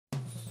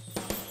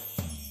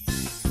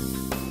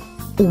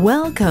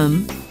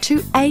Welcome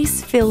to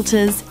Ace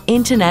Filters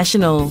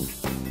International.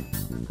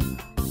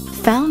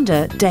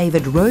 Founder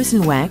David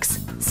Rosenwax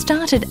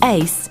started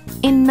Ace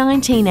in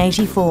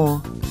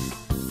 1984.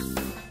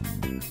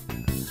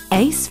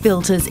 Ace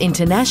Filters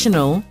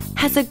International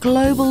has a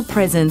global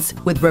presence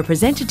with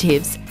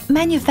representatives,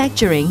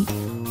 manufacturing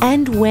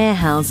and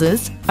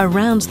warehouses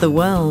around the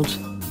world.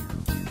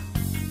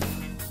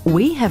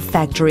 We have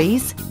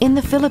factories in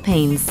the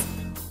Philippines,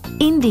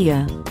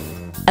 India,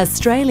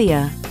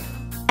 Australia,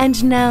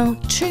 and now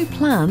 2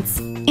 plants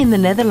in the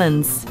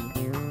Netherlands.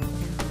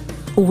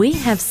 We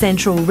have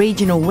central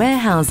regional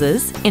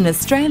warehouses in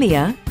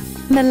Australia,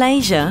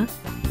 Malaysia,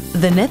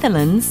 the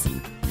Netherlands,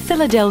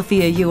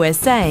 Philadelphia,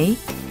 USA,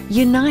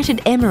 United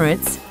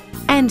Emirates,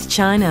 and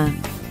China.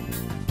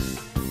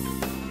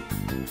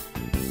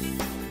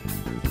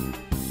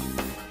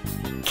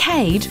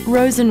 Cade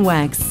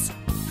Rosenwax,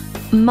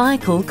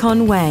 Michael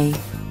Conway,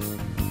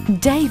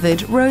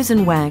 David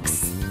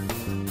Rosenwax,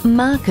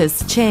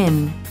 Marcus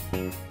Chen,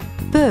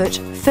 Bert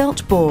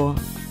Feldbohr,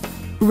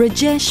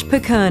 Rajesh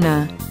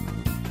Pakurna,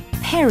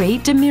 Perry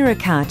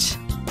Demirakat,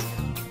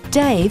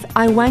 Dave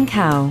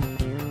Iwankau,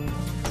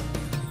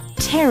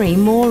 Terry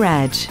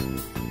Morad,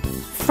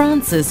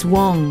 Francis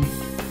Wong.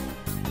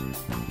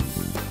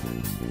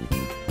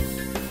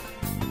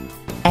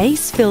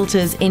 Ace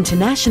Filters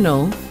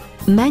International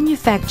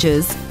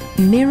manufactures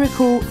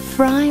Miracle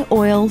Fry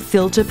Oil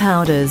Filter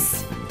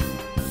Powders,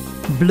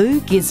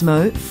 Blue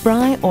Gizmo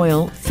Fry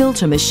Oil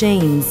Filter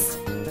Machines,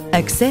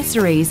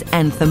 accessories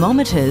and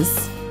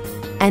thermometers,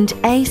 and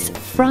Ace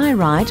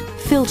Fry-Right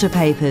filter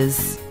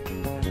papers,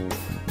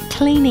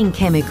 cleaning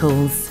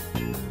chemicals,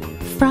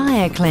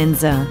 fryer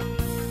cleanser,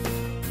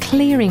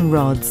 clearing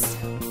rods,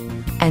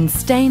 and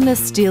stainless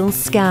steel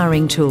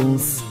scouring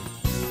tools.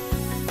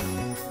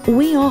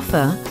 We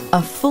offer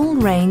a full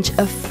range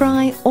of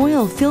fry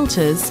oil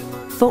filters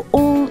for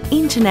all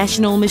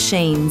international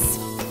machines,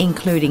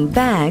 including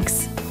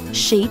bags,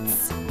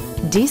 sheets,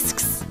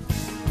 discs,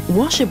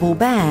 washable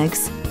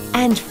bags,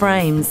 and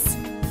frames.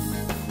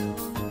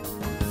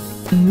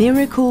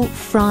 Miracle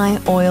Fry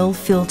Oil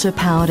Filter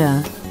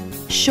Powder,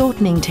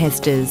 shortening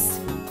testers,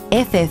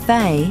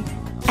 FFA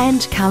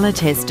and colour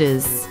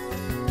testers,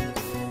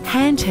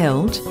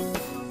 handheld,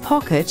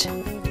 pocket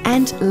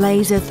and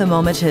laser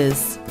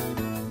thermometers,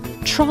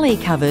 trolley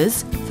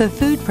covers for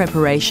food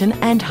preparation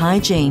and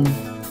hygiene.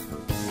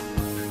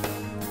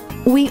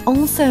 We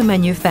also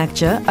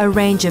manufacture a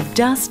range of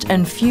dust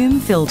and fume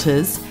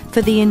filters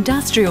for the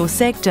industrial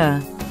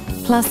sector,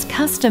 plus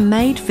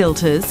custom-made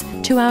filters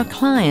to our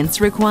clients'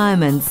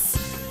 requirements.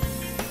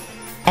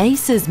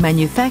 Ace's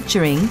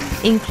manufacturing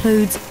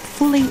includes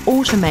fully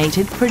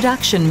automated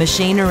production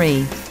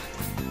machinery.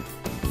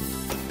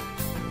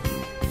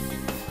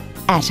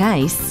 At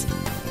Ace,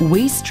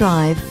 we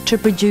strive to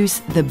produce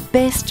the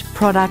best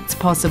products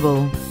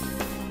possible.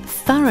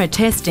 Thorough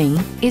testing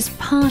is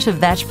part of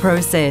that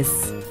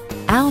process.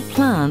 Our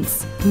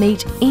plants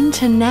meet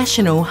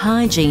international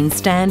hygiene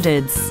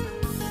standards,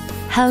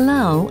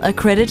 Halal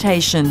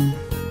accreditation,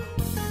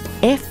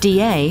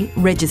 FDA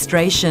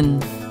registration,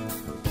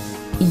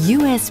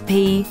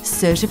 USP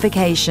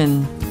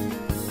certification,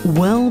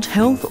 World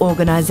Health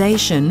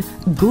Organization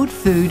Good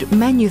Food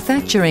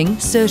Manufacturing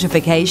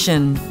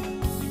certification,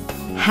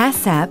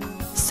 HACCP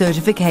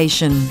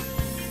certification.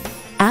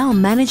 Our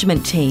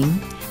management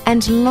team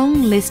and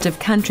long list of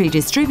country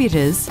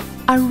distributors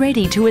are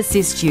ready to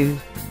assist you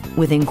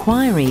with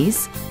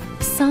inquiries,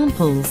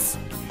 samples,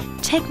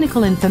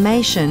 technical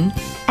information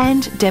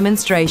and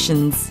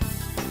demonstrations.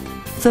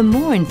 For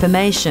more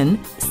information,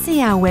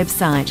 see our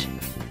website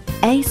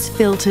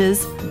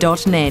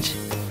acefilters.net,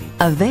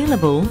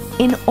 available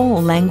in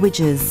all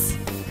languages.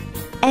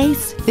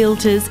 Ace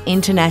Filters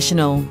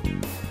International,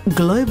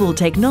 global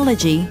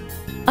technology,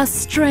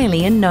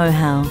 Australian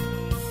know-how.